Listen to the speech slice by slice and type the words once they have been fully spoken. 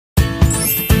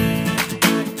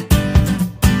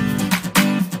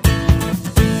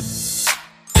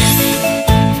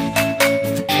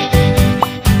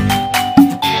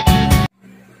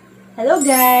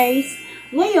guys!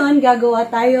 Ngayon, gagawa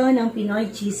tayo ng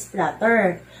Pinoy cheese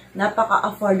platter.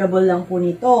 Napaka-affordable lang po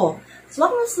nito.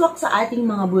 Swak na swak sa ating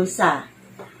mga bulsa.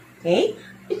 Okay?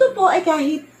 Ito po ay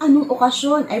kahit anong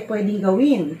okasyon ay pwedeng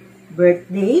gawin.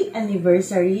 Birthday,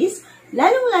 anniversaries,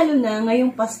 lalong-lalo na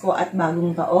ngayong Pasko at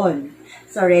Bagong Taon.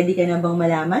 So, ready ka na bang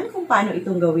malaman kung paano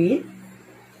itong gawin?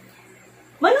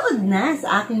 Manood na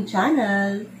sa aking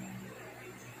channel!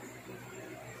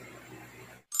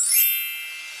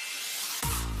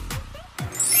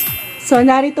 So,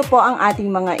 narito po ang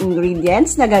ating mga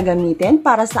ingredients na gagamitin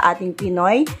para sa ating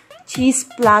Pinoy cheese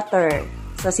platter.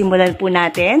 So, simulan po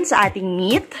natin sa ating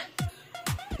meat.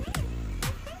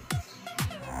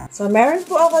 So, meron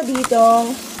po ako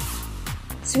ditong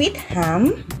sweet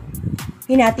ham.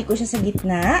 Hinati ko siya sa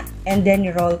gitna and then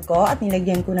roll ko at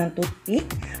nilagyan ko ng toothpick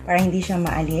para hindi siya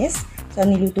maalis. So,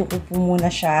 niluto ko po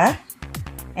muna siya.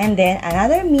 And then,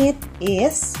 another meat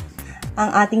is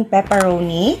ang ating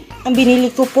pepperoni. Ang binili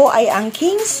ko po ay ang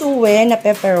King Suwe na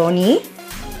pepperoni.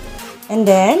 And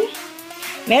then,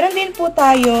 meron din po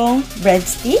tayong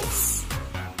breadsticks.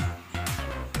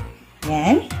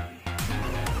 Yan.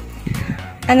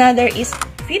 Another is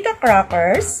feta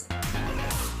crackers.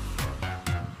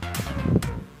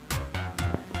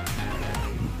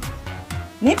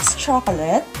 Mixed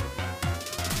chocolate.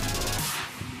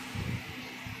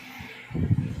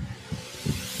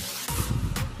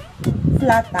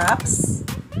 Flat tops.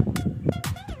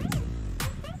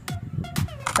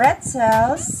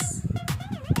 Pretzels.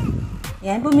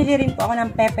 Yan, bumili rin po ako ng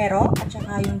pepero at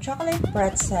saka yung chocolate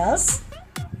pretzels.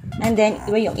 And then,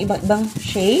 iba yung ibang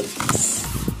shapes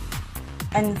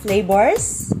and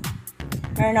flavors.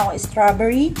 Meron ako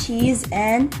strawberry, cheese,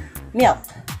 and milk.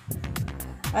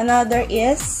 Another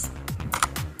is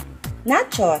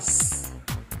nachos.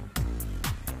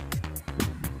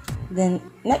 Then,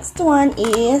 next one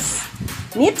is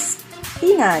Nips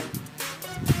Peanut.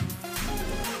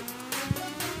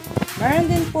 Meron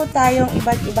din po tayong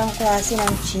iba't ibang klase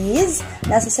ng cheese.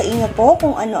 Nasa sa inyo po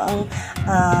kung ano ang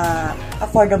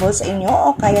affordable sa inyo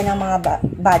o kaya ng mga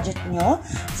budget nyo.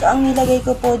 So, ang nilagay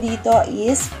ko po dito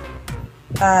is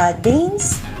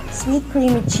Danes Sweet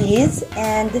Creamy Cheese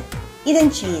and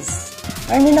Eden Cheese.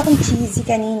 Meron din akong cheesy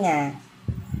kanina.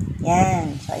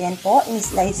 Yan. So, ayan po.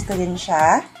 In-slice ko din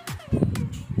siya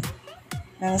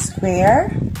ng square,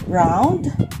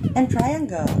 round, and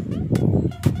triangle.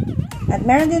 At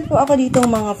meron din po ako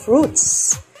ditong mga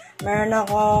fruits. Meron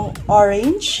akong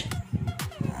orange,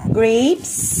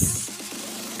 grapes,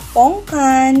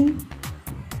 pongkan,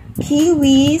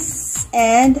 kiwis,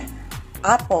 and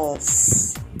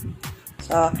apples.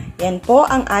 So, yan po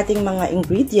ang ating mga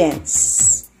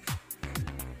ingredients.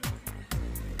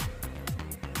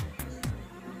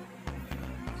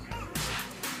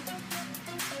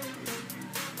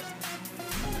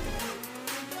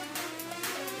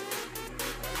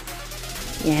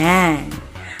 Yan.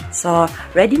 So,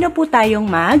 ready na po tayong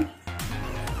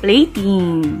mag-plating.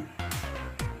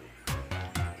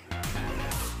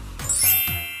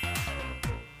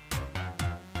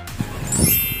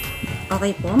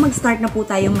 Okay po, mag-start na po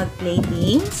tayong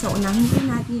mag-plating. So, unahin po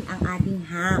natin ang ating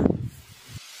ham.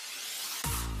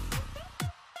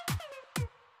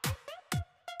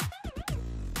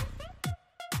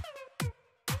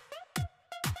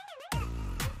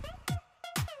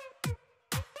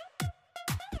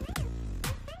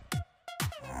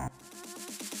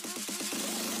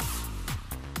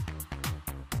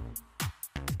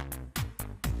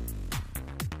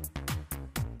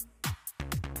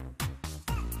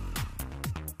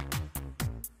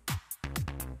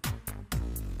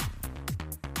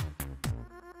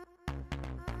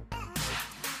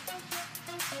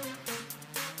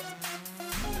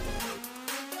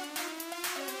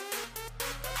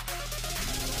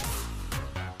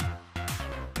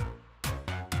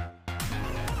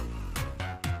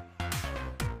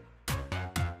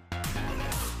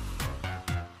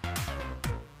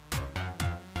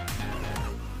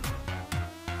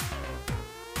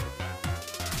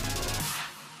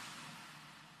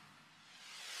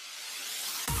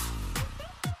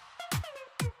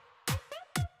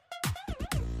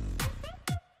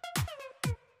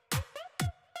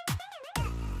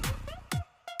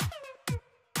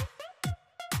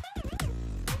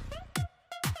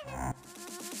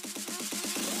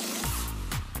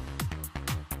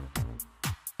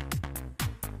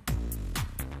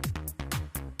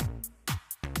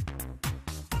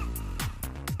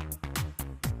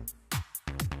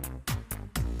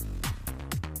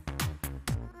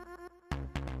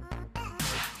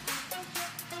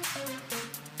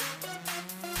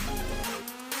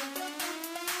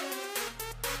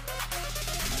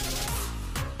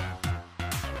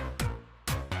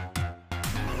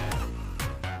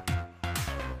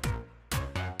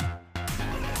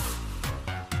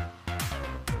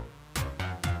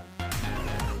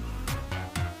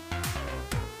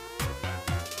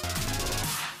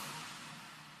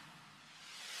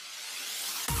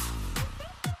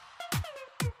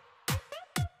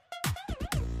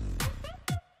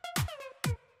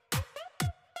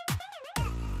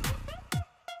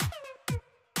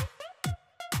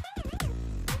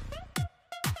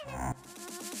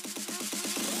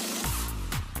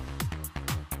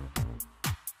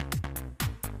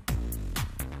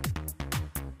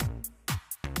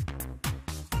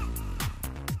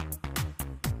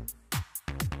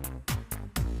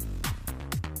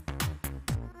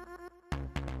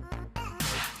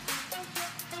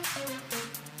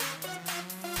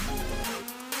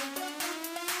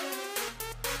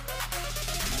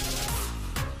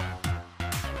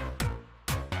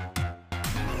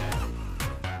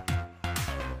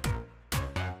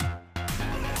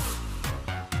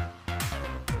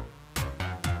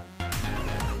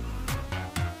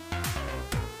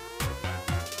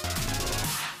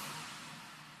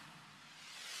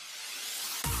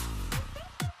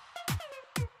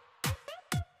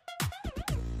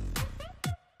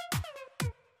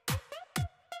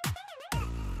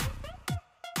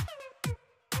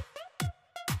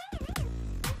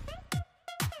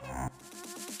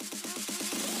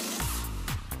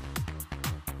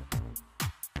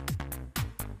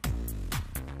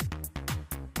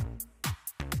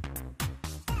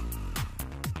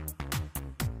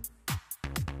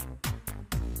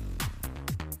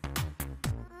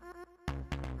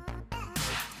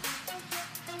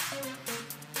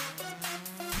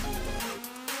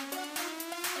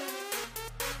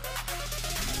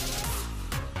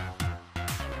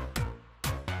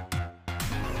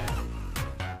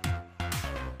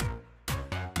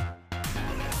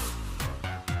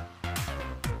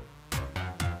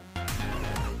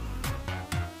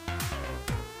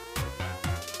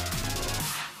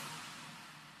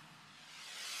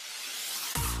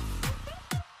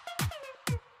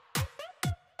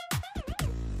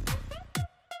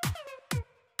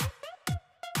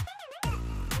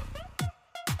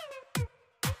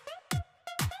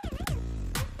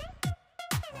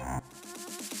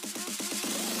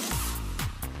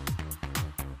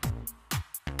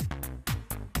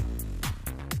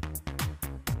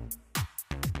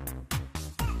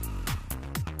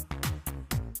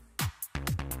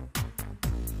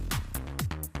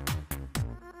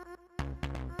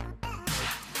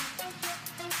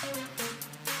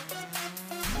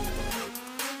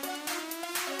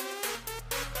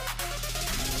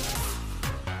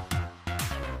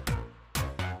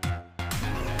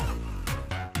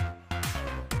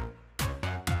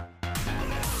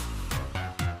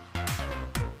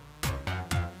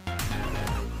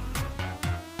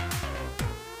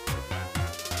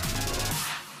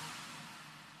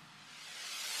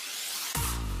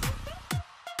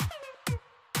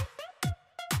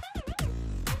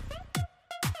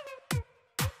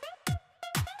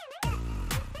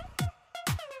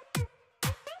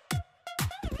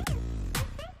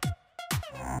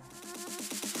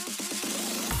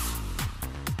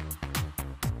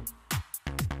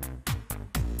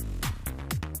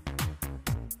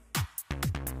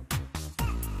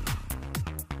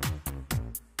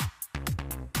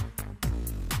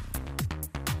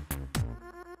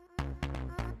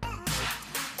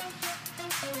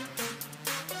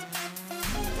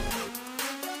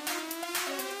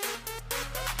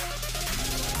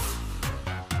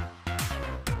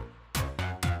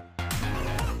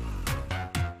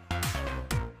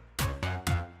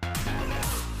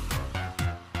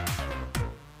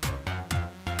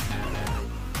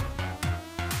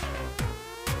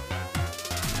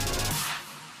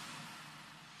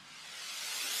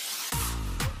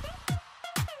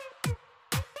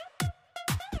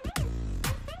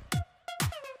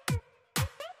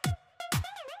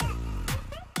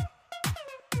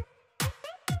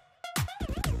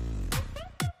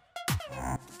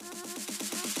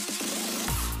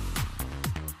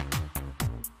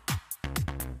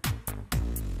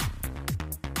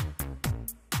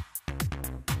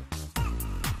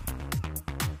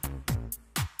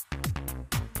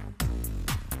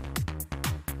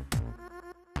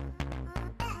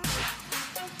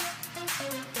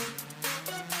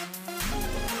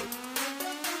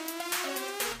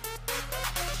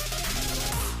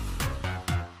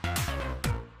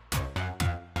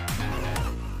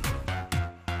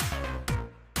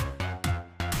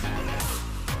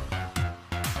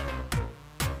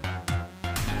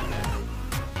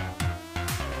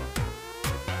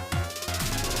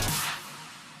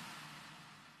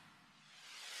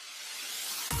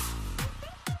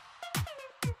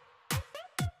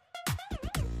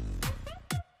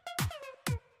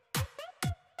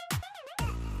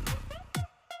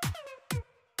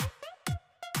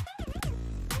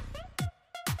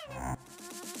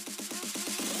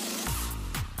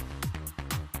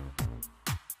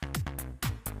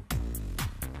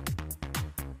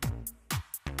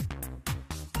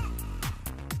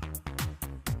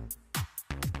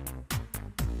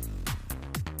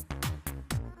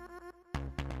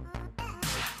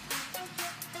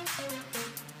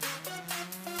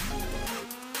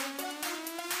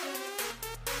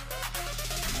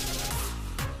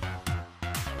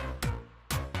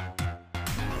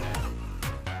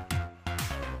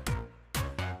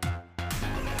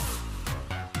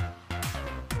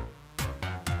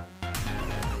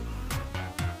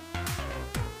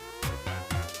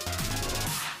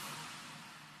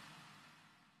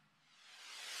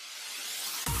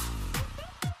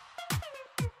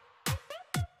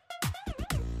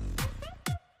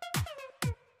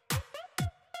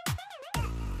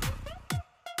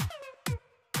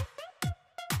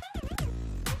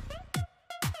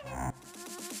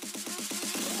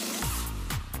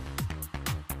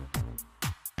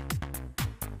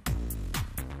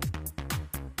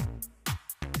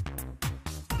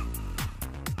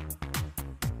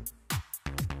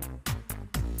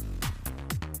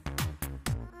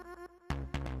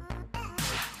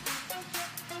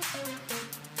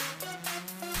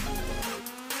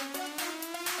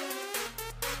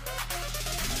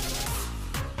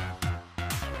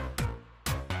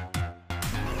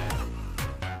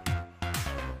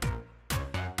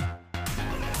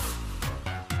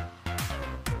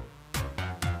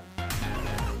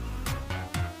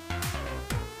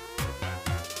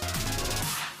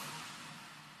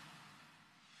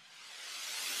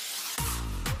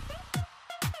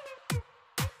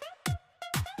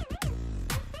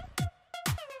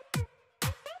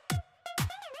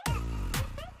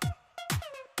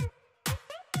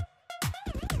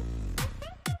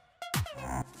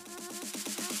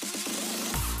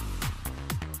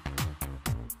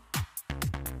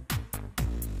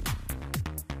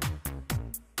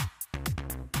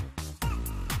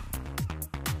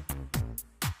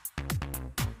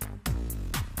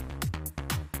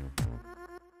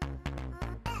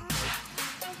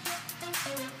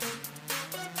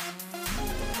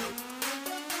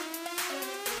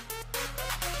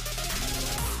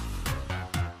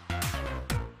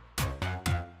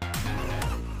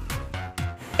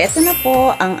 Ito na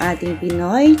po ang ating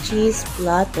Pinoy cheese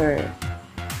platter.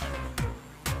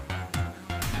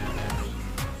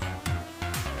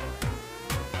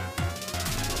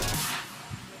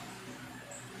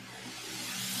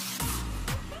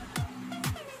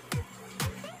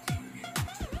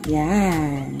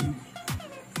 Yan.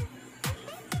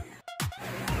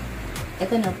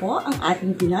 Ito na po ang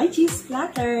ating Pinoy cheese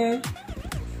platter.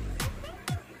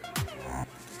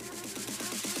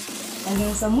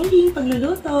 Hanggang sa muling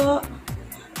pagluluto.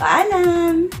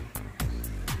 Paalam!